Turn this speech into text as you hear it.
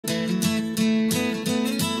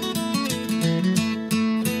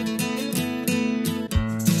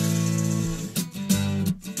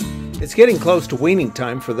It's getting close to weaning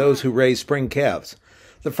time for those who raise spring calves.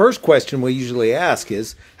 The first question we usually ask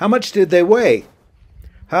is, how much did they weigh?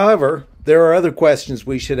 However, there are other questions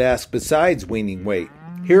we should ask besides weaning weight.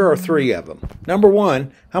 Here are 3 of them. Number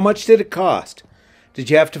 1, how much did it cost? Did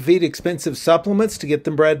you have to feed expensive supplements to get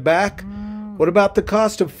them bred back? What about the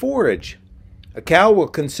cost of forage? A cow will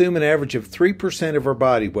consume an average of 3% of her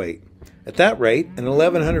body weight. At that rate, an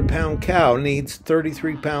 1,100-pound cow needs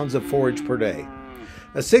 33 pounds of forage per day.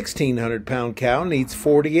 A 1,600-pound cow needs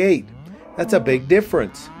 48. That's a big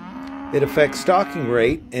difference. It affects stocking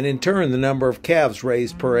rate and in turn the number of calves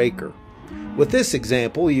raised per acre. With this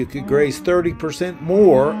example, you could graze 30%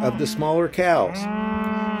 more of the smaller cows.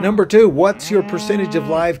 Number 2, what's your percentage of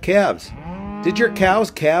live calves? Did your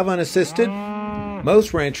cows calve unassisted?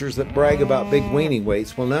 Most ranchers that brag about big weaning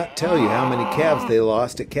weights will not tell you how many calves they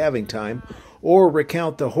lost at calving time or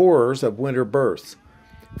recount the horrors of winter births.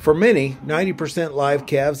 For many, 90% live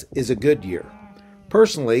calves is a good year.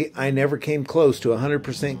 Personally, I never came close to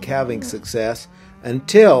 100% calving success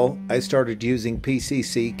until I started using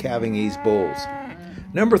PCC calving ease bulls.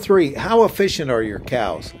 Number 3, how efficient are your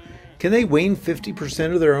cows? Can they wean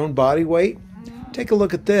 50% of their own body weight? Take a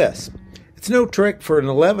look at this. It's no trick for an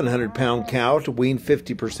 1,100-pound cow to wean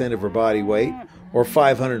 50% of her body weight, or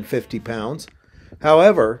 550 pounds.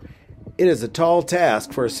 However, it is a tall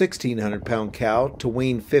task for a 1,600-pound cow to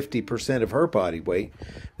wean 50% of her body weight.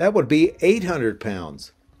 That would be 800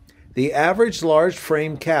 pounds. The average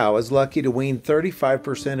large-frame cow is lucky to wean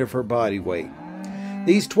 35% of her body weight.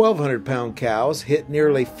 These 1,200-pound cows hit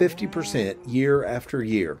nearly 50% year after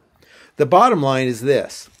year. The bottom line is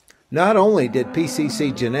this. Not only did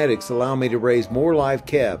PCC genetics allow me to raise more live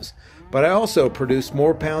calves, but I also produced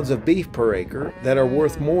more pounds of beef per acre that are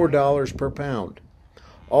worth more dollars per pound.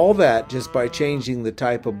 All that just by changing the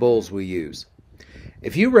type of bulls we use.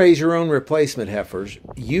 If you raise your own replacement heifers,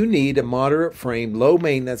 you need a moderate frame, low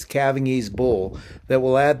maintenance calving ease bull that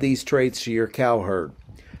will add these traits to your cow herd.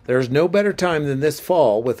 There is no better time than this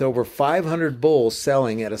fall with over 500 bulls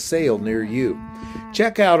selling at a sale near you.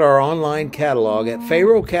 Check out our online catalog at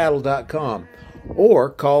pharoahcattle.com or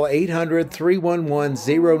call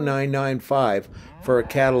 800-311-0995 for a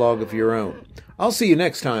catalog of your own. I'll see you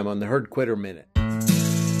next time on the Herd Quitter Minute.